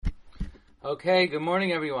Okay, good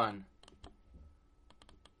morning, everyone.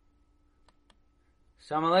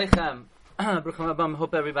 Shalom Aleichem. Bruchim Abam.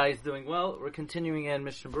 Hope everybody's doing well. We're continuing in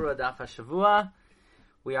Mishnah Berurah Daf HaShavua.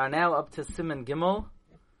 We are now up to Siman Gimel,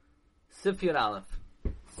 Sif Yud Aleph.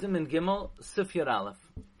 Siman Gimel, Sif Yud Aleph.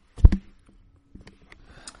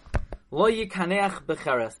 Lo yikaneach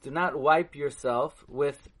becheres. Do not wipe yourself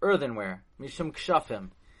with earthenware. Mishum kshafim.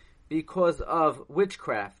 Because of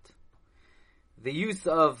witchcraft. The use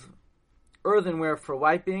of earthenware for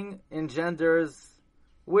wiping engenders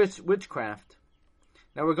witchcraft.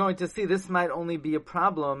 Now we're going to see this might only be a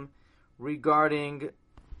problem regarding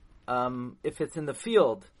if it's in the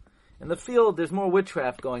field. In the field, there's more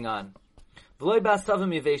witchcraft going on.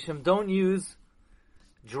 Don't use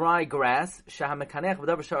dry grass, something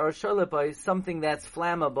that's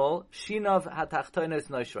flammable.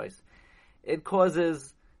 It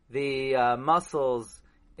causes the muscles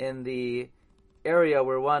in the area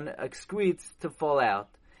where one excretes to fall out.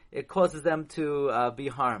 It causes them to be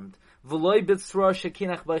harmed.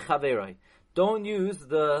 Don't use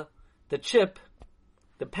the chip,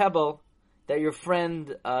 the pebble that your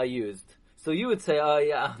friend used. So you would say, oh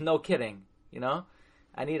yeah, no kidding. I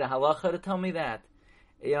need a halacha to tell me that.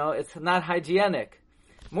 It's not hygienic.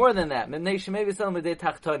 More than that,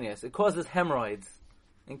 it causes hemorrhoids.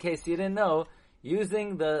 In case you didn't know,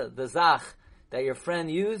 using the zach that your friend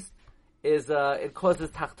used it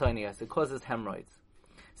causes tachtonias, it causes hemorrhoids.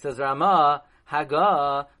 Says Rama,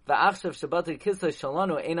 Haga, va'achshav shabbat kisay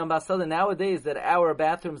shalanu einam basada. Nowadays that our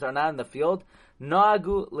bathrooms are not in the field,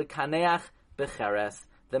 na'agu lekaneach becheres.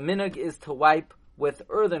 The minhag is to wipe with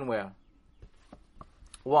earthenware.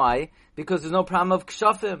 Why? Because there's no problem of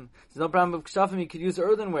kshafim. There's no problem of kshafim. You could use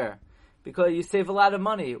earthenware because you save a lot of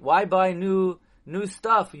money. Why buy new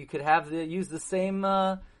stuff? You could use the same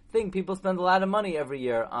thing. People spend a lot of money every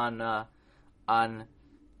year on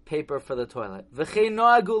paper for the toilet. The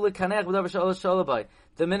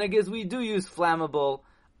minhag is we do use flammable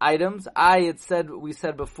items. We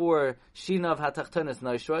said before, shinav hatachtonis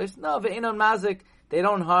noishrois. No, ve'inon mazik, they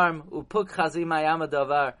don't harm. Upuk chazi mayama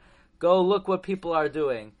davar. Go look what people are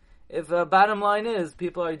doing. If bottom line is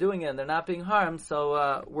people are doing it and they're not being harmed, so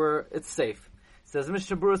it's safe. It says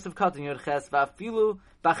Mishnah Berurah of Katan Yud Ches va'afilu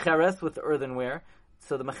bacheres with earthenware.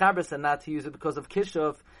 So the Mechaber said not to use it because of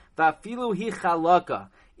Kishuv. Va'afilu hi chalaka,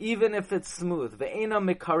 even if it's smooth. Ve'ena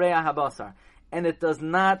mikareya habasar, and it does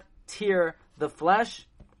not tear the flesh.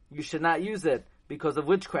 You should not use it because of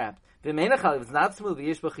witchcraft. Ve'meina chal, if it's not smooth,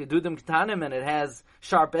 yesh b'chidudim ketanim, and it has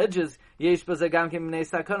sharp edges. Yesh b'zegam k'minei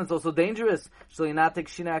sakon. It's also dangerous. Shlinatek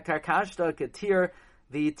shina karkashta, could tear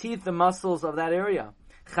the teeth, the muscles of that area.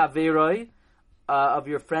 Chaveroi, of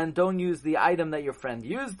your friend, don't use the item that your friend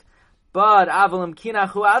used. But avalim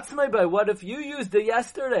kinachu atzmai, what if you used it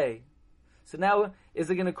yesterday? So now, is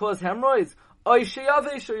it going to cause hemorrhoids? Oy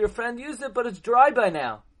sheyavesh, or your friend used it, but it's dry by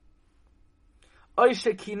now. Oy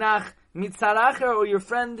shekinach mitzaracher, or your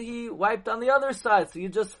friend, he wiped on the other side, so you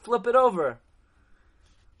just flip it over.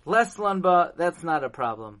 Less lanba, that's not a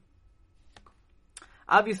problem.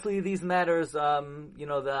 Obviously, these matters,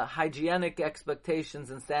 the hygienic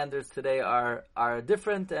expectations and standards today are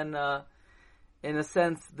different, and in a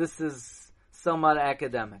sense, this is somewhat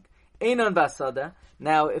academic. Einon basada.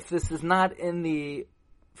 Now, if this is not in the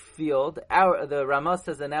field, the Ramah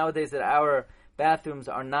says that nowadays that our bathrooms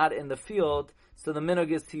are not in the field, so the minhag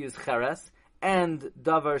is to use cheres and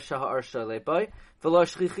davar shahar shalepai. V'lo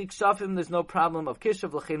shchichi kshafim, there's no problem of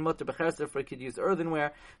kishav l'chein muter becheres, if we could use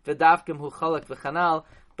earthenware. V'dafkim hu chalak v'chanal,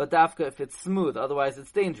 but dafka if it's smooth, otherwise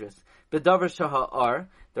it's dangerous. V'davar shahar,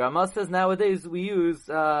 the Ramah says nowadays we use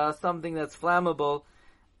something that's flammable.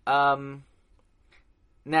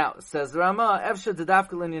 Now, says Ramah, Efsha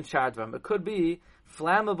Dedafka Linyan Shardvam. It could be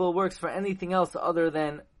flammable works for anything else other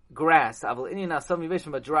than grass.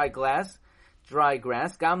 But dry grass.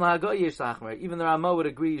 Even the Ramah would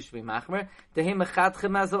agree you should be machmer.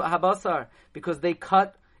 Because it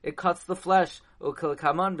cuts the flesh.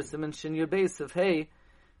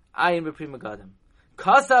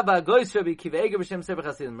 Rabbi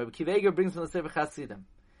Kiva brings from the Sefer Chasidim.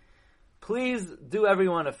 Please do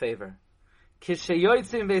everyone a favor.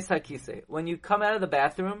 When you come out of the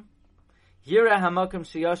bathroom, please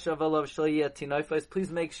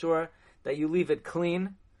make sure that you leave it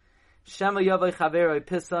clean.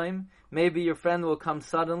 Maybe your friend will come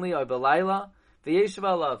suddenly, and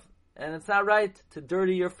it's not right to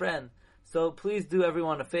dirty your friend. So please do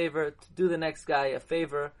everyone a favor, to do the next guy a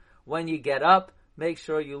favor. When you get up, make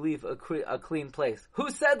sure you leave a clean place.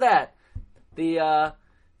 Who said that? The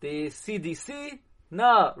CDC?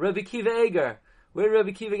 No, Rabbi Kiva Eger. Where did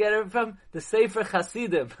Rabbi Kiva get it from? The Sefer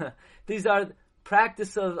Chasidim. These are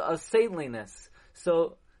practice of saintliness.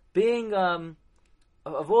 So being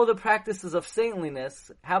of all the practices of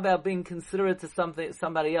saintliness, how about being considerate to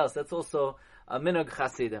somebody else? That's also a minhag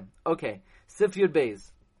chasidim. Okay, Sif Yud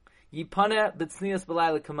Beis. Yipane b'tznius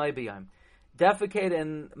b'layla kamay b'yom. Defecate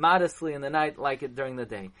and modestly in the night like it during the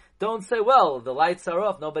day. Don't say, well, the lights are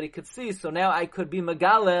off, nobody could see, so now I could be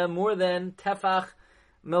megale more than tefach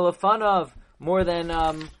milafanov, more than,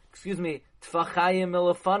 tfachayim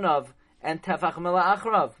milafanov and tefach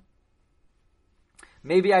milachrav.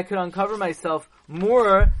 Maybe I could uncover myself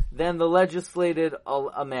more than the legislated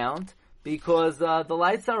amount because the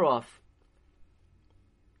lights are off.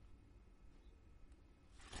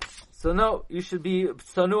 So no, you should be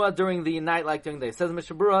sanua during the night like during the day. It says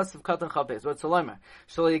Mishnah Berurah of Katan Chapes. What's Salomer?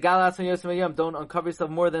 Shelo yigala atzma yosem yom. Don't uncover yourself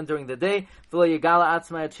more than during the day. V'lo yigala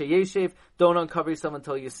atzma et sheyeshev. Don't uncover yourself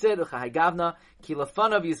until you sit. Uchahagavna ki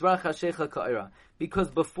lefanav yizrach hashecha ka'ira. Because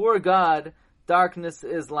before God, darkness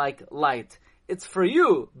is like light. It's for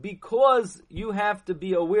you because you have to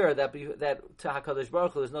be aware that to Hakadosh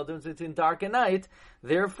Baruch Hu there's no difference between dark and night.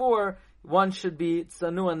 Therefore, one should be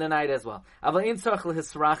tzanu in the night as well.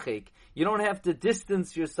 You don't have to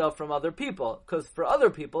distance yourself from other people, because for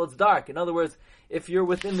other people it's dark. In other words, if you're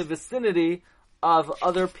within the vicinity of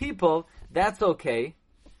other people, that's okay.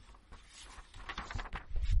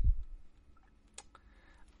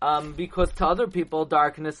 Because to other people,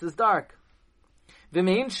 darkness is dark.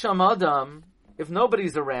 V'mein shamadam, if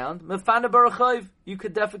nobody's around, mefana barachav, you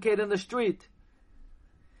could defecate in the street.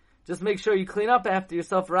 Just make sure you clean up after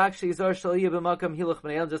yourself. Just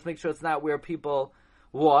make sure it's not where people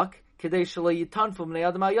walk. You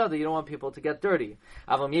don't want people to get dirty.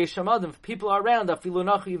 If people are around,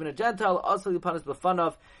 even a Gentile,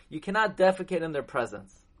 you cannot defecate in their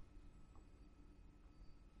presence.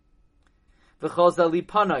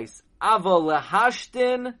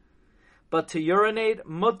 But to urinate,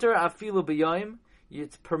 mutter afilu b'yoyim,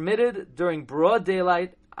 it's permitted during broad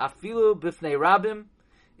daylight, afilu b'fnei rabim,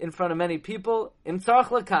 in front of many people, im tzarach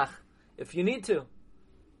lekach, if you need to.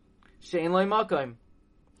 She'en loy makom.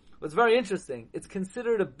 What's very interesting, it's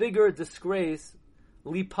considered a bigger disgrace,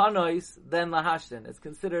 lipanois, than lahashtin. It's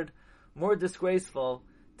considered more disgraceful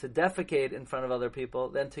to defecate in front of other people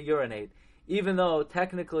than to urinate. Even though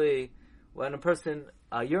technically, when a person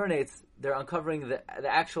urinates, they're uncovering the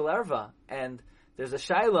actual erva, and there's a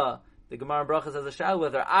shaila, the Gemara in Brachos has a shaila,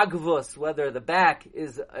 whether agvus, whether the back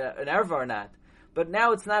is an erva or not. But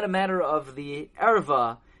now it's not a matter of the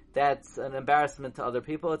erva that's an embarrassment to other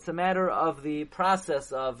people. It's a matter of the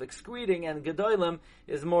process of excreting, and gedolim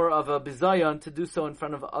is more of a bizayon to do so in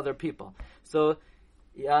front of other people. So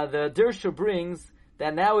the Dirsha brings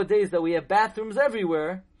that nowadays that we have bathrooms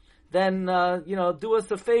everywhere, then do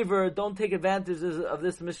us a favor, don't take advantage of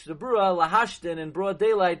this Mishnah Berurah, lahashtin, in broad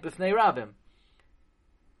daylight, b'fnei rabim.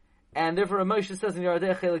 And therefore Moshe says in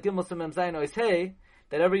Yardei Chelek Gimel Samem Zayin Ois Hey,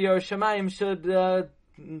 that every Yer Shamayim should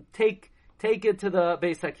take it to the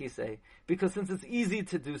Beis HaKisei. Because since it's easy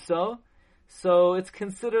to do so it's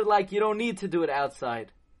considered like you don't need to do it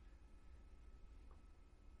outside.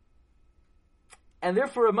 And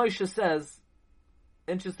therefore Moshe says,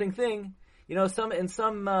 interesting thing, in some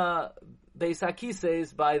Beis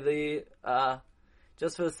HaKiseis, by the,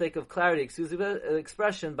 just for the sake of clarity, excuse the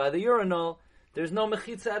expression, by the urinal, there's no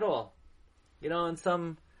mechitza at all. In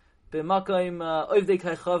some they're not always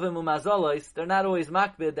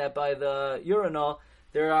makbid that by the urinal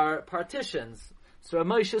there are partitions. So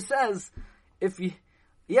Moshe says, the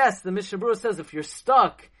Mishnah Berurah says if you're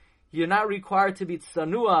stuck, you're not required to be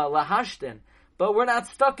tsanua lahashtin. But we're not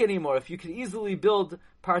stuck anymore. If you can easily build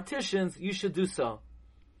partitions, you should do so.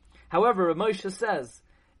 However, Moshe says,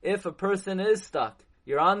 if a person is stuck,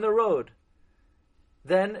 you're on the road,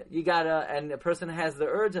 then and a person has the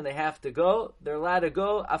urge and they have to go, they're allowed to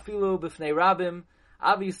go, afilu b'fnei rabim.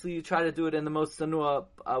 Obviously, you try to do it in the most sanua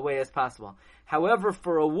way as possible. However,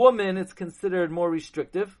 for a woman, it's considered more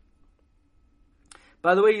restrictive.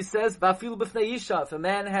 By the way, he says, "Va'afilu b'fnei isha." If a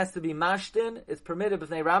man has to be mashtin, it's permitted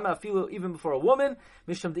b'fnei rama. Afilu even before a woman.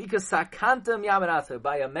 Misham deika sakantam yamanasa.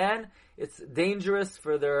 By a man, it's dangerous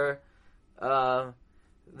for their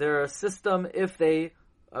system if they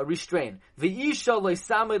restrain. V'isha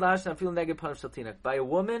loisamei lashna afilu neged panav shel tinak. By a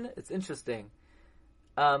woman, it's interesting.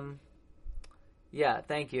 Thank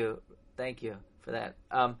you for that.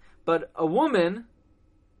 But a woman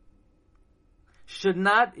should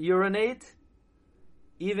not urinate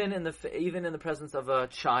even in the presence of a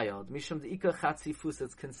child. Mishum deika chatzifus.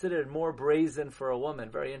 It's considered more brazen for a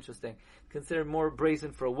woman. Very interesting. Considered more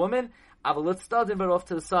brazen for a woman. But off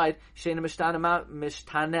to the side, sheina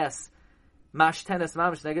mishtanes mashtanis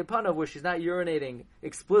mamish neged panav, where she's not urinating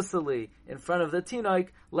explicitly in front of the tinoik,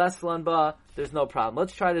 less lanba, there's no problem.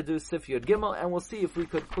 Let's try to do Sif Yud Gimel, and we'll see if we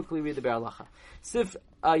could quickly read the Be'er Halacha. Sif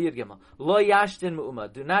Yud Gimel. Lo yashtin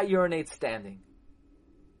mu'uma. Do not urinate standing.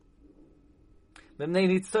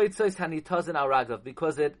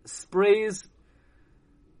 Because it sprays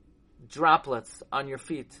droplets on your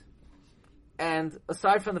feet. And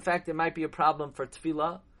aside from the fact it might be a problem for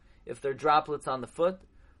tefillah, if there are droplets on the foot,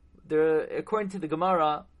 according to the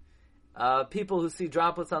Gemara, people who see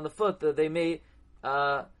droplets on the foot, they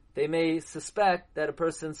may suspect that a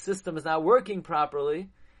person's system is not working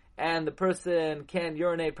properly, and the person can't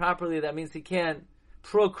urinate properly. That means he can't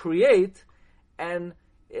procreate, and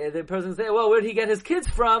the person say, well, where did he get his kids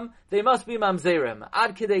from? They must be mamzerim.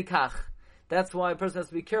 Ad kidei kach. That's why a person has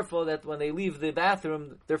to be careful that when they leave the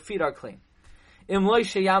bathroom, their feet are clean.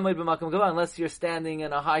 Unless you're standing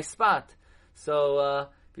in a high spot. So,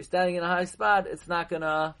 if you're standing in a high spot, it's not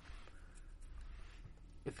gonna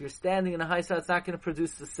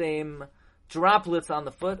produce the same droplets on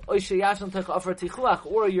the foot. Or you're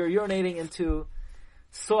urinating into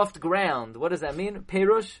soft ground. What does that mean?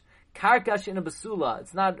 Perush. Karkash in a basula.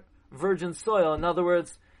 It's not virgin soil. In other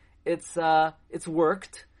words, it's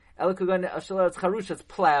worked. It's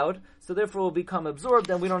plowed, so therefore it will become absorbed,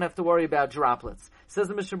 and we don't have to worry about droplets. Says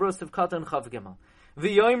the Mishnah Berurah of Katan Chav Gimel.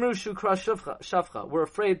 V'yoimru shukra shafcha. We're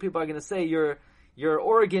afraid people are going to say your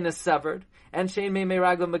organ is severed, and shein mei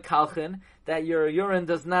meragla mekalchin, that your urine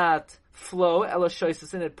does not flow. Ela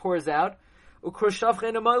shoysasin, it pours out. Ukrushavcha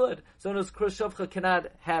in a moiled. So as krushavcha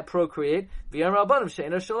cannot procreate, they're going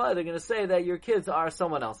to say that your kids are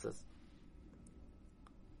someone else's.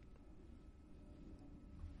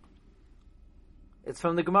 It's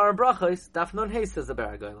from the Gemara Brachos. Daf Nun Hey says the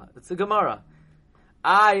Be'er Halacha. It's a Gemara.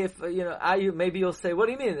 Maybe you'll say, what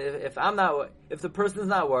do you mean? If the person's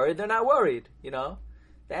not worried, they're not worried. The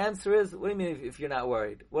answer is, what do you mean if you're not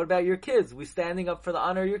worried? What about your kids? We standing up for the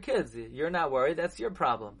honor of your kids. You're not worried. That's your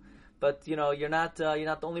problem. But you're not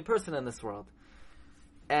the only person in this world,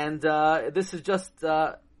 and this is just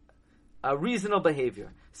a reasonable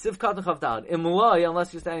behavior. Sivkat Chavdal imulay,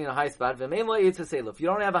 unless you're standing in a high spot. If you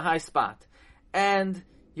don't have a high spot, and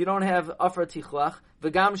you don't have afar tichlach,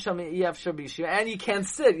 v'gam shami iyav shabishir, and you can't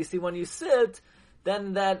sit. You see, when you sit,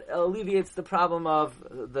 then that alleviates the problem of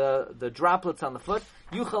the droplets on the foot.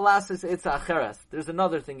 Yuchalasis etza acheres. There's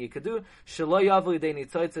another thing you could do. Shelo yavli de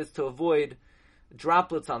nitzotzes, to avoid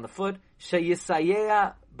droplets on the foot.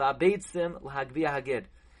 Sheyisayea ba'beitzim l'hagvia hagid.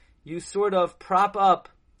 You sort of prop up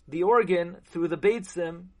the organ through the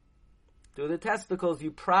beitzim, through the testicles.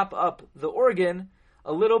 You prop up the organ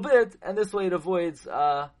a little bit, and this way it avoids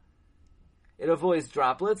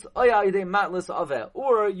droplets.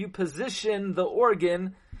 Or you position the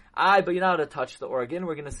organ, but you're not allowed to touch the organ.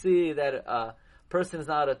 We're going to see that a person is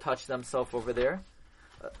not allowed to touch themselves over there.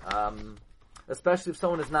 Especially if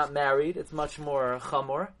someone is not married, it's much more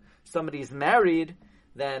chamor. If somebody's married,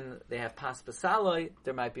 then they have pas pasaloi,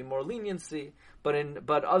 there might be more leniency,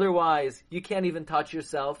 but otherwise, you can't even touch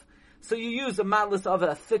yourself. So you use a matlis of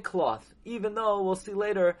a thick cloth, even though we'll see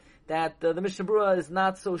later that the Mishnah Berurah is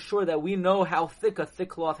not so sure that we know how thick a thick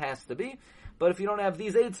cloth has to be. But if you don't have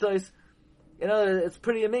these eitzos, it's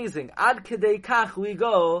pretty amazing. Ad kedei kach we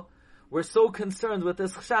go, we're so concerned with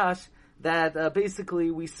this chashash that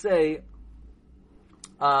basically we say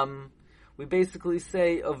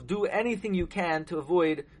of do anything you can to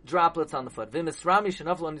avoid droplets on the foot.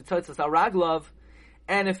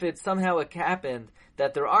 And if it somehow happened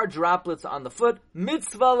that there are droplets on the foot,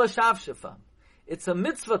 mitzvah l'shavshafa. It's a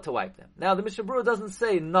mitzvah to wipe them. Now the Mishnah Berurah doesn't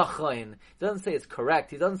say nachain. He doesn't say it's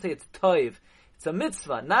correct. He doesn't say it's toiv. It's a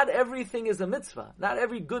mitzvah. Not everything is a mitzvah. Not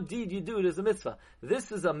every good deed you do is a mitzvah.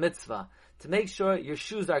 This is a mitzvah to make sure your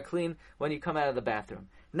shoes are clean when you come out of the bathroom.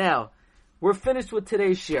 Now, we're finished with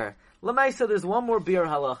today's shir. L'maisa, there's one more Be'er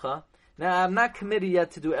Halacha. Now, I'm not committed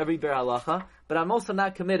yet to do every Be'er Halacha, but I'm also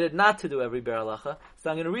not committed not to do every Be'er Halacha. So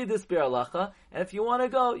I'm going to read this Be'er Halacha, and if you want to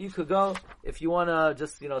go, you could go. If you want to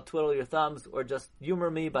just, twiddle your thumbs or just humor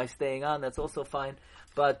me by staying on, that's also fine.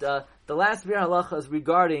 But the last Be'er Halacha is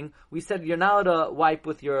regarding, we said you're not allowed to wipe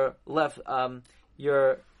with your left,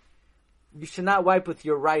 you should not wipe with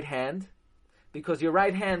your right hand, because your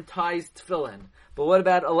right hand ties tefillin. But what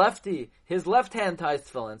about a lefty? His left hand ties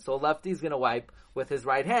tefillin, so a lefty is going to wipe with his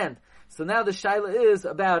right hand. So now the shaila is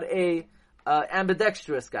about a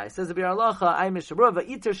ambidextrous guy. It says the Be'er Halacha,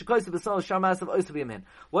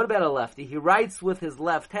 what about a lefty? He writes with his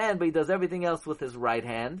left hand, but he does everything else with his right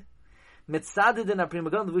hand. The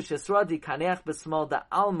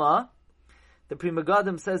Pri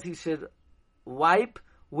Megadim says he should wipe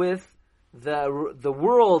with the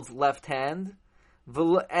world's left hand,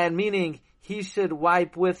 and meaning he should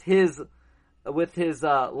wipe with his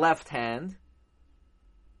left hand,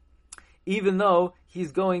 even though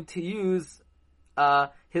he's going to use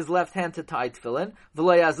his left hand to tie tefillin.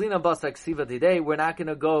 We're not going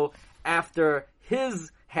to go after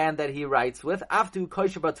his hand that he writes with, after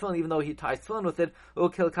kosher tefillin, even though he ties tefillin with it.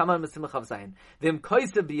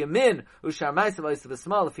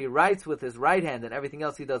 If he writes with his right hand and everything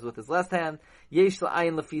else he does with his left hand,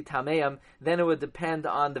 then it would depend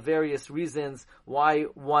on the various reasons why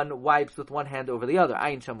one wipes with one hand over the other.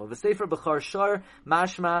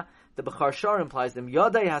 The Bechar Shar implies them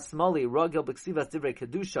Yodai Hasmali Rogel B'Ksivas Divrei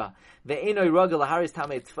Kedusha Ve'enoi Rogel Laharis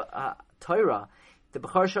Tamei Torah. The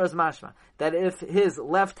Bechar Shar is mashma that if his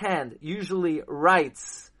left hand usually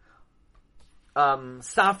writes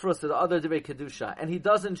Safros or the other Divrei Kedusha, and he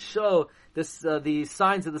doesn't show this the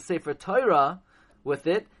signs of the Sefer Torah with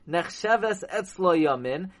it, Nechsheves Etzlo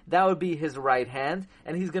Yamin, that would be his right hand,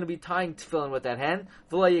 and he's going to be tying tefillin with that hand.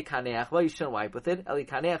 V'lo Yikaneach, well, you shouldn't wipe with it. El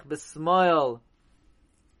Yikaneach B'Smoil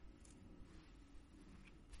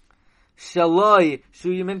Shaloi Shu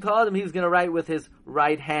Yamin Kaladam, he's going to write with his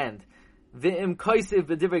right hand. V'im Koisiv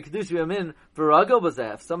B'Divrei Kedusha Yamin V'Ragel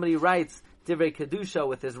B'Zeh. If somebody writes Divrei Kedusha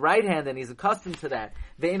with his right hand and he's accustomed to that,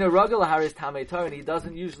 Ve'ina Ragel Haris Tamei Torah, and he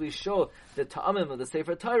doesn't usually show the Ta'amim of the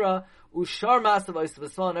Sefer Torah, Ushar Masav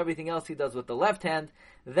Oisav and everything else he does with the left hand,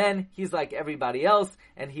 then he's like everybody else,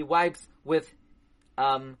 and he wipes with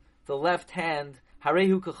the left hand.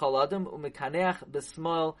 Harehu K'chol Adam U'Mekaneach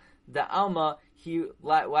B'Smoil Da'alma, he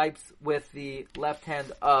wipes with the left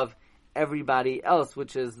hand of everybody else,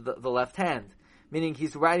 which is the left hand. Meaning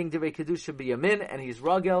he's writing Divrei Kedusha B'Yamin, and he's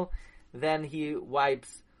Ragel, then he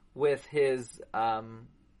wipes with his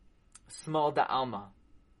small Da'alma.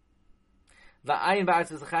 Va'ayin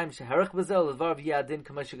ba'aretz Zechayim sheherach b'zel l'dvar v'yadin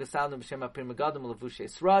k'moshe gesalnu b'shem ha'pir megadim l'vushe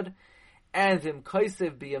srad, and v'im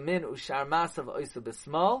koisev b'yamin u'shar masav oisu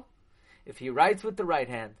b'smal, if he writes with the right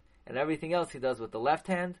hand, and everything else he does with the left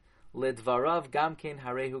hand, lidvarav gamkin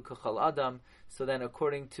harehu k'chol adam, so then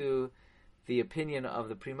according to the opinion of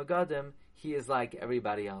the Pri Megadim, he is like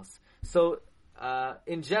everybody else. So,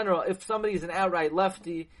 in general, if somebody is an outright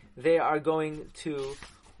lefty, they are going to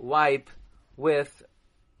wipe with,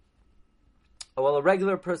 well, a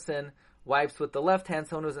regular person wipes with the left hand.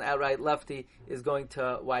 Someone who's an outright lefty is going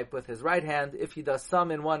to wipe with his right hand. If he does some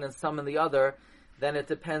in one and some in the other, then it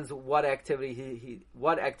depends what activities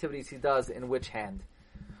he does in which hand.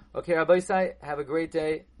 Okay, Rabbi Isai, have a great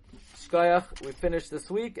day. Shkoyach, we finished this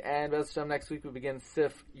week, and next week we begin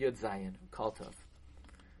Sif Yud Zayin. Kol Tov.